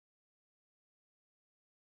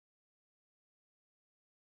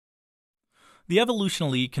The Evolution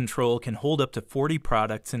Elite control can hold up to 40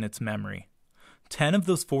 products in its memory. 10 of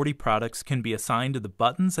those 40 products can be assigned to the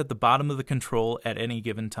buttons at the bottom of the control at any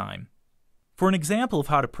given time. For an example of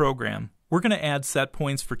how to program, we're going to add set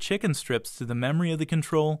points for chicken strips to the memory of the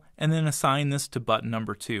control and then assign this to button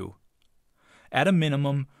number 2. At a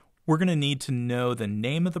minimum, we're going to need to know the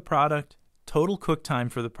name of the product, total cook time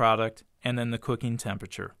for the product, and then the cooking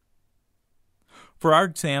temperature. For our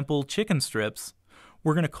example, chicken strips,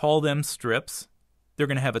 we're going to call them strips. They're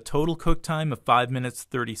going to have a total cook time of 5 minutes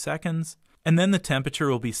 30 seconds, and then the temperature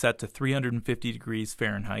will be set to 350 degrees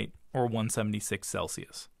Fahrenheit or 176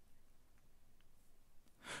 Celsius.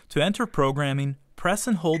 To enter programming, press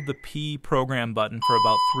and hold the P program button for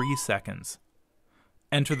about 3 seconds.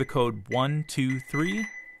 Enter the code 123.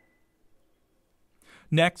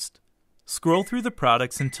 Next, scroll through the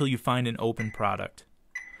products until you find an open product.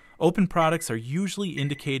 Open products are usually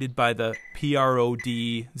indicated by the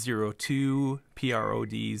PROD02,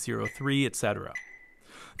 PROD03, etc.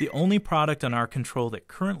 The only product on our control that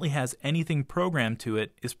currently has anything programmed to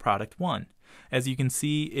it is product 1. As you can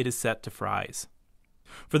see, it is set to fries.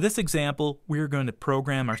 For this example, we are going to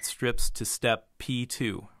program our strips to step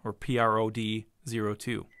P2, or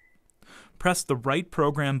PROD02. Press the right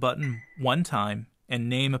program button one time, and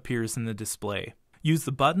name appears in the display. Use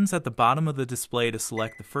the buttons at the bottom of the display to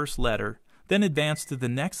select the first letter, then advance to the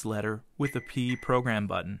next letter with the P program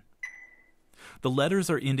button. The letters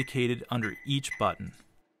are indicated under each button.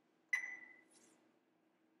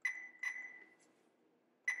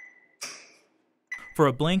 For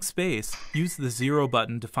a blank space, use the 0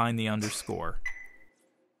 button to find the underscore.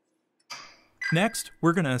 Next,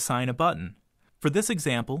 we're going to assign a button. For this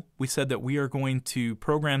example, we said that we are going to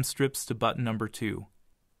program strips to button number 2.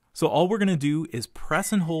 So all we're going to do is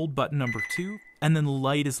press and hold button number 2, and then the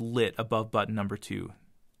light is lit above button number 2.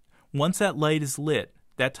 Once that light is lit,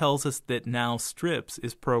 that tells us that now strips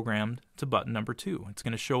is programmed to button number 2. It's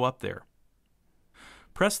going to show up there.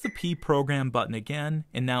 Press the P program button again,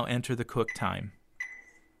 and now enter the cook time.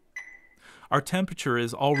 Our temperature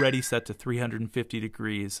is already set to 350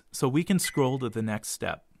 degrees, so we can scroll to the next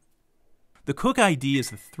step. The cook ID is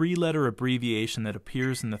the 3-letter abbreviation that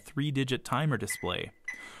appears in the 3-digit timer display.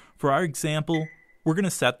 For our example, we're going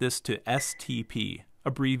to set this to STP,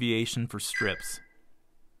 abbreviation for strips.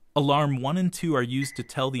 Alarm 1 and 2 are used to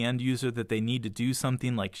tell the end user that they need to do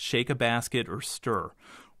something like shake a basket or stir.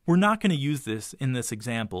 We're not going to use this in this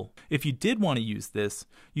example. If you did want to use this,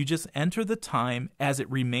 you just enter the time as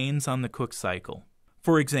it remains on the cook cycle.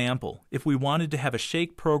 For example, if we wanted to have a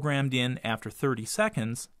shake programmed in after 30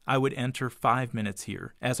 seconds, I would enter 5 minutes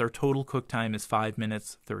here, as our total cook time is 5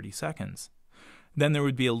 minutes 30 seconds. Then there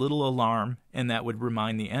would be a little alarm, and that would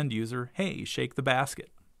remind the end user, hey, shake the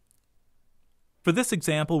basket. For this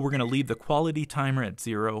example, we're going to leave the quality timer at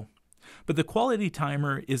 0. But the quality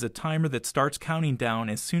timer is a timer that starts counting down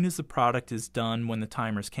as soon as the product is done when the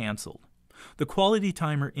timer is canceled. The quality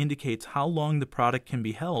timer indicates how long the product can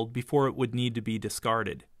be held before it would need to be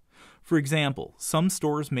discarded. For example, some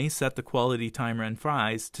stores may set the quality timer on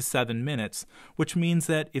fries to 7 minutes, which means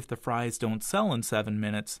that if the fries don't sell in 7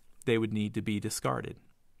 minutes, they would need to be discarded.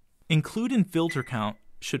 Include and filter count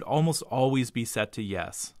should almost always be set to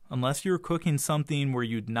yes, unless you're cooking something where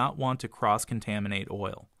you'd not want to cross-contaminate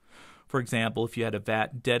oil. For example, if you had a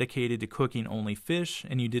vat dedicated to cooking only fish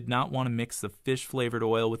and you did not want to mix the fish-flavored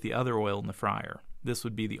oil with the other oil in the fryer, this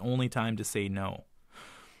would be the only time to say no.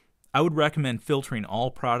 I would recommend filtering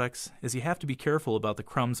all products, as you have to be careful about the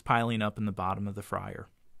crumbs piling up in the bottom of the fryer.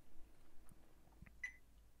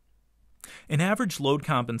 An average load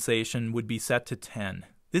compensation would be set to 10.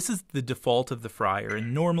 This is the default of the fryer,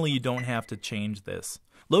 and normally you don't have to change this.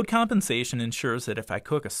 Load compensation ensures that if I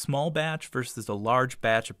cook a small batch versus a large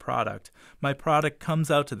batch of product, my product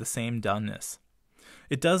comes out to the same doneness.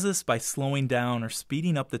 It does this by slowing down or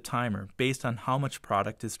speeding up the timer based on how much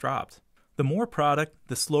product is dropped. The more product,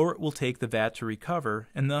 the slower it will take the vat to recover,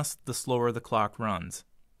 and thus the slower the clock runs.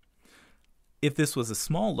 If this was a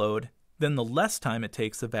small load, then the less time it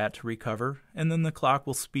takes the vat to recover, and then the clock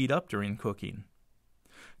will speed up during cooking.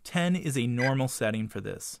 10 is a normal setting for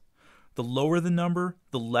this. The lower the number,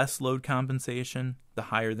 the less load compensation. The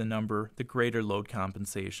higher the number, the greater load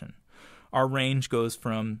compensation. Our range goes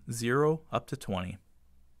from 0 up to 20.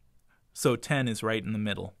 So 10 is right in the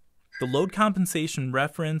middle. The load compensation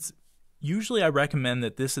reference, usually I recommend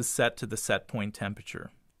that this is set to the set point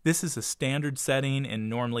temperature. This is a standard setting and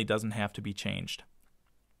normally doesn't have to be changed.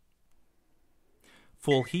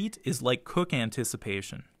 Full heat is like cook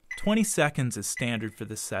anticipation. 20 seconds is standard for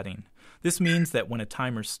this setting. This means that when a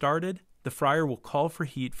timer started, the fryer will call for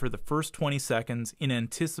heat for the first 20 seconds in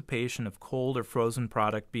anticipation of cold or frozen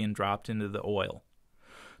product being dropped into the oil.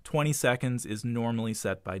 20 seconds is normally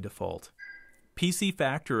set by default. PC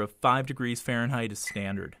factor of 5 degrees Fahrenheit is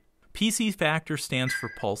standard. PC factor stands for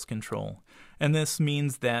pulse control, and this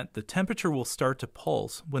means that the temperature will start to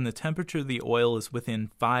pulse when the temperature of the oil is within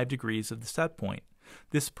 5 degrees of the set point.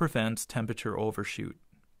 This prevents temperature overshoot.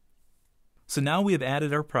 So now we have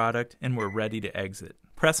added our product and we're ready to exit.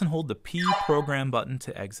 Press and hold the P program button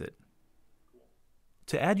to exit.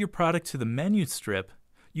 To add your product to the menu strip,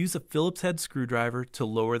 use a Phillips head screwdriver to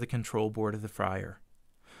lower the control board of the fryer.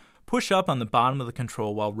 Push up on the bottom of the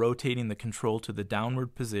control while rotating the control to the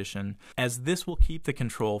downward position, as this will keep the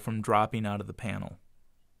control from dropping out of the panel.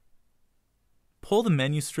 Pull the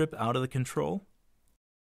menu strip out of the control.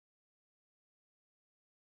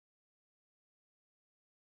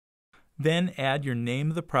 Then add your name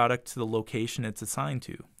of the product to the location it's assigned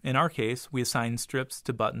to. In our case, we assign strips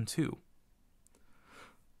to button 2.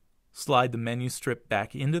 Slide the menu strip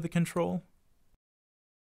back into the control.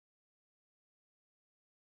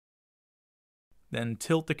 Then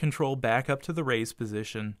tilt the control back up to the raised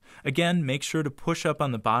position. Again, make sure to push up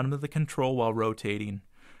on the bottom of the control while rotating.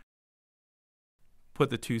 Put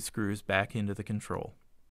the 2 screws back into the control.